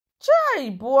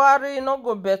Hey, Buhari, no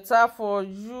go better for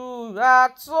you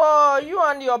at all. You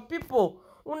and your people,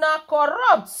 una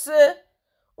corrupt, say.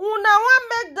 Una wan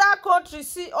make that country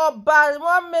see Oba,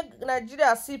 wan make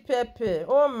Nigeria see pepper.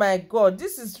 Oh my God,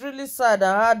 this is really sad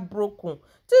and heartbroken.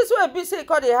 Things wey be say e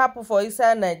come dey happen for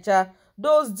inside Naija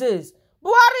those days.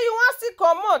 Buhari, you wan still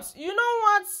comot? You no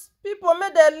want people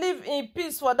make dem live in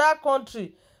peace for that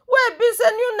country? Wey be say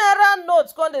new naira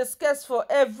notes come dey scarce for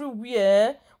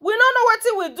everywhere. We no know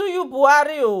wetin we do you,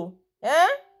 Buhari o.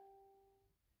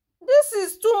 This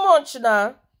is too much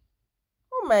na.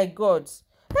 Oh my God.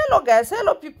 Hello guys,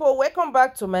 hello people, welcome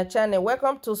back to my channel.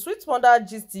 Welcome to Sweet Mother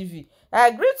Gist TV.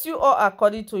 I greet you all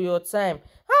according to your time.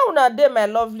 How una dey, my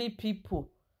lovely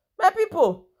people? My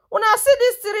people, una see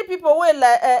these three people wey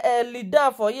like lead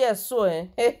down for here so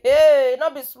hey, no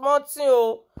be small thing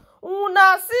o.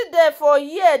 Una see them for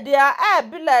here, their eye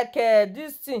be like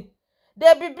this thing.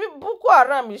 They be Boko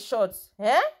Haram in short. These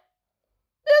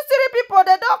three people,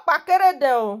 they don't pakere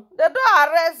them o. They don't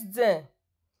arrest them.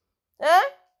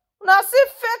 Now see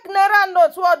fake naira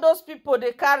notes what those people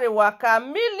they carry waka,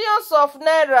 millions of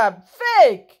naira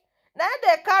fake. Now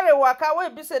they carry waka wey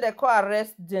be say they call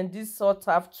arrest them this hot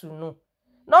afternoon.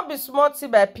 Not be small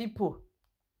thing by people.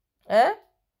 And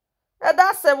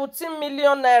that 17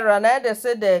 million naira now they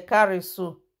say they carry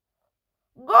so.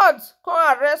 God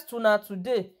come arrest una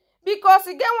today because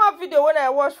e get one video when I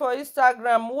watch for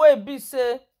Instagram wey be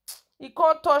say e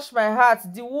can't touch my heart.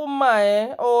 The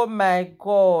woman oh my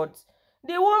God.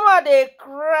 The woman dey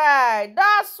cry.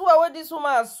 That's why this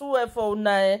woman swear for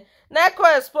una na I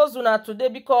come expose una today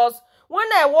because when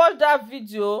I watch that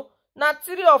video na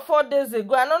 3 or 4 days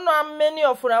ago, I don't know how many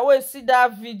of una wey see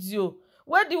that video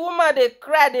where the woman dey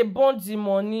cry, dey burn the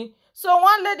money. So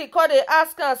one lady call dey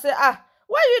ask her say,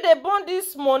 why you dey burn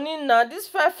this money now, this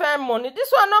fair money?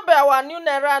 This one not be our new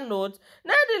naira note.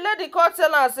 Now the lady call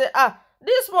tell her say,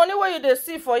 this money wey you dey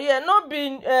see for here not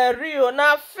be real,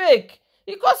 na fake.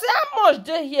 E go say how much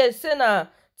dey here, say na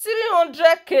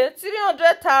 300k,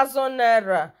 300,000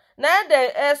 naira. Now they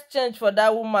exchange for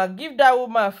that woman, give that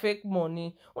woman fake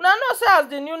money. Una know say as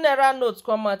the new naira notes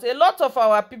come out, a lot of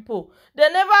our people, they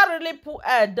never really put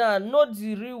eye down, know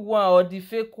the real one or the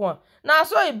fake one. Now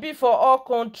so it be for all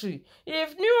country.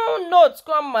 If new notes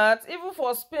come out, even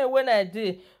for Spain when I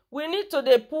did, we need to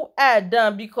dey put eye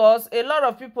down because a lot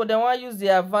of people they want use the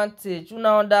advantage.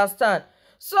 Una understand?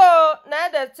 So now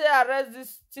they say arrest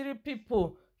these 3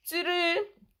 people. 3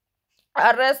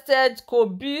 arrested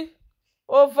Kobi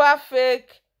over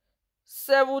fake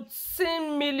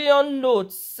 17 million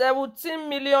notes, 17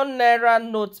 million naira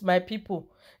notes, my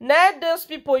people. Now those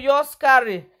people yours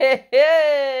carry.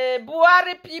 Hey,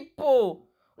 Buhari people.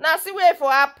 Now see where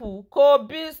for Apple,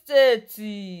 Kobi State.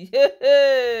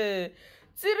 3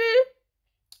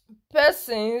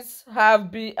 persons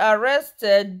have been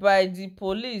arrested by the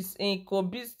police in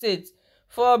Kobi State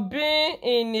for being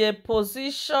in a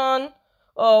position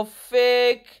of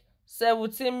fake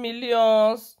 17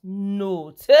 million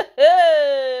notes.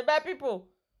 My people,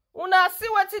 una see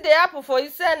wetin dey happen for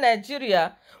inside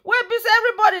Nigeria. Wey be say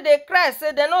everybody dey cry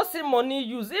say they no see money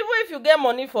use. Even if you get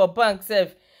money for bank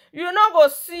sef, you no go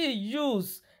see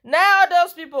use. Now all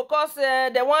those people cause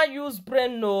they want use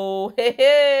brain no.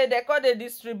 They call the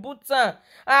distributor.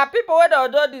 People wey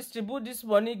don't distribute this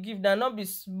money give them not be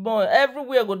small.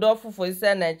 Everywhere go don full for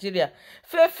inside Nigeria.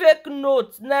 Fake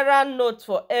notes, naira notes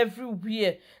for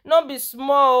everywhere. Not be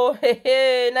small.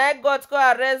 Now God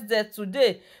come arrest them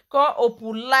today. Come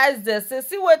opulence them. Say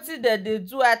see wetin they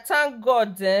do. I thank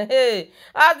God. Hey,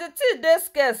 as the thing dey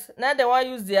scarce, now they want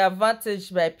use the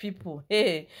advantage by people.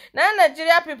 Hey, now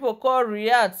Nigeria people call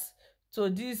react to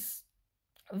this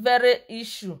very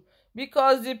issue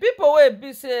because the people wey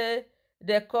be say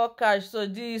they call cash. So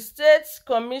the State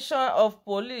Commission of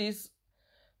Police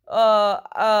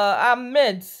are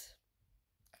made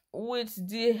with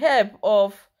the help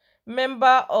of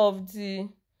member of the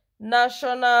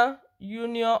National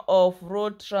Union of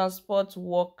Road Transport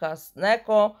Workers.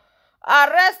 Now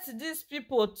arrest these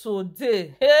people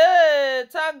today. Hey,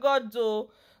 thank God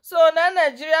though. So now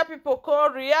Nigeria people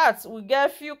can react. We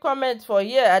get few comments for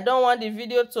here. I don't want the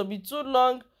video to be too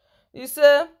long. You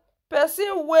say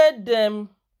person wey dem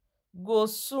go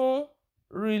soon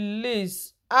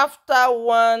release after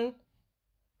one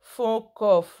phone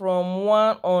call from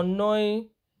one unknown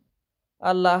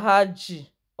Alhaji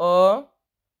or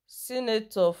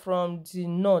senator from the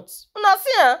north. Una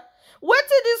see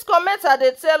wetin dis commenter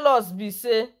dey tell us be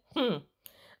say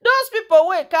those people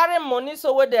wey carry money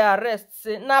so wey dey arrest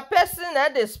say na person na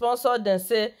dey sponsor dem.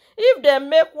 Say if dem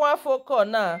make one phone call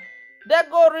now, dem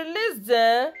go release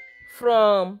dem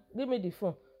from give me the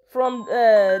phone from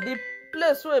the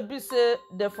place wey be say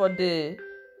dey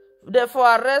for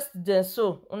arrest dem,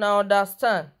 so una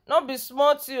understand, no be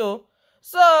small thing o.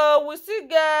 So we still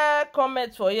get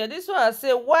comment for here. This one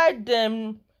say why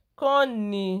dem come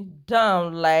kneel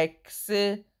down like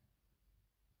say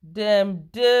dem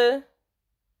dey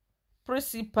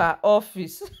principal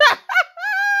office.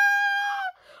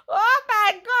 Oh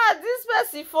my god, this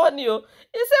person funny o.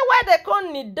 He say why dem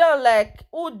come kneel down like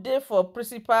who dey for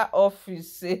principal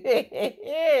office.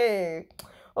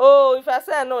 Oh, if I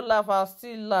say I no laugh, I'll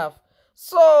still laugh.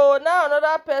 So now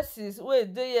another person wey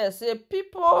dey here say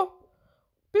people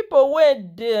wey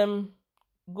dem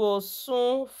go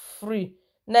soon free.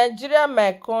 Nigeria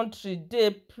my country dey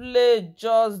play,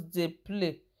 just dey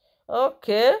play.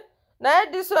 Okay, na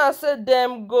this one say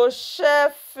dem go share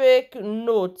fake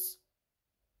notes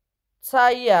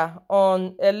tire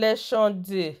on election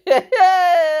day.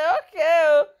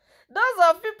 Okay, those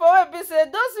of people wey be say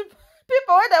those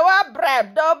people wey dem wan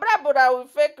bribe, dem bribe una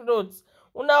with fake notes,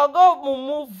 una go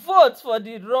mumu vote for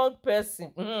the wrong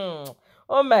person.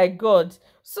 Oh my god.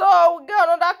 So we get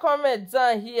another comment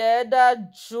down here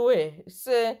that Joy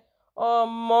say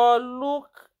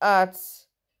look at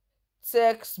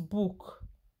textbook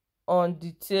on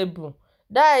the table.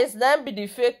 That is that be the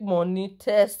fake money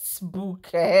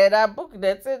textbook. That book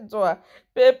they take to a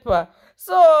paper.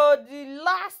 So the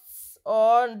last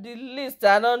on the list,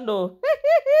 I don't know.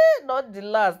 Not the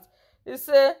last. He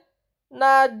say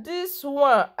na this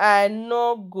one I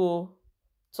no go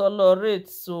tolerate.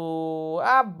 So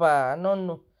abba,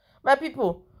 no. My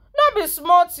people, no be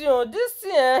small thing o. This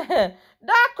thing,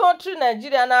 that country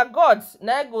Nigeria, na God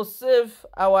na go save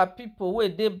our people wey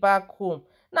dey back home.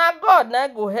 Na God na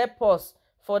go help us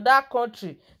for that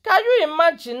country. Can you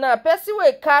imagine now, person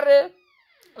wey carry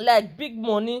like big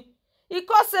money, e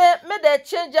come say make dem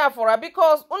change am for am,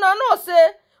 because una know say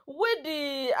with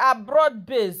the abroad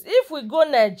base, if we go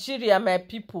Nigeria, my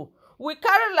people, we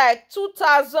carry like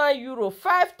 2,000 euro,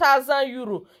 5,000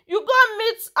 euro. You go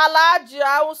meet Alhaji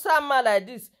Hausa man like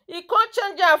this, he can't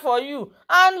change am for you,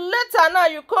 and later now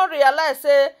you can't realize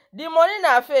say the money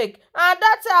na fake, and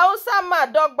that Hausa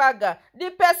man dog bagger,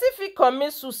 the person fit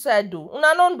commit suicide o.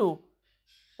 Una no know.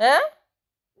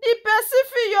 The person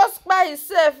fit just kpai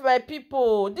himself, my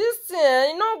people. This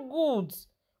thing e no good.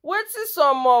 Wetin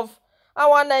some of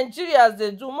our Nigerians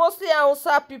dey do, mostly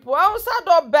Hausa people. Hausa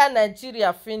don buy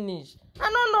Nigeria finish. I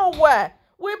no know why.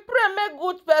 We pray make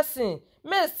good person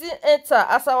may still enter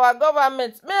as our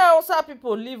government. May Hausa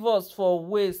people leave us for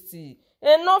waste.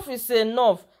 Enough is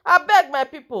enough. Abeg my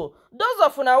people, those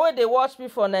of una wey dey watch me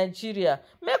for Nigeria,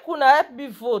 make una help me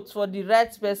vote for the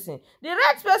right person. The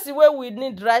right person wey we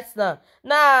need right now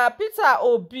na Peter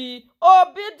Obi.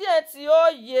 Obedient,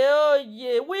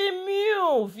 oye, we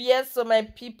move. Yes, so my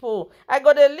people, I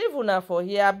go dey leave una for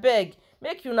here. Abeg,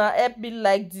 make una help me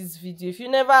like this video. If you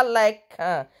never like,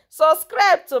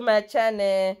 subscribe to my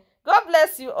channel. God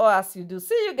bless you all as you do.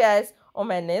 See you guys on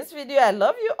my next video. I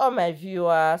love you all my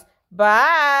viewers.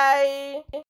 Bye.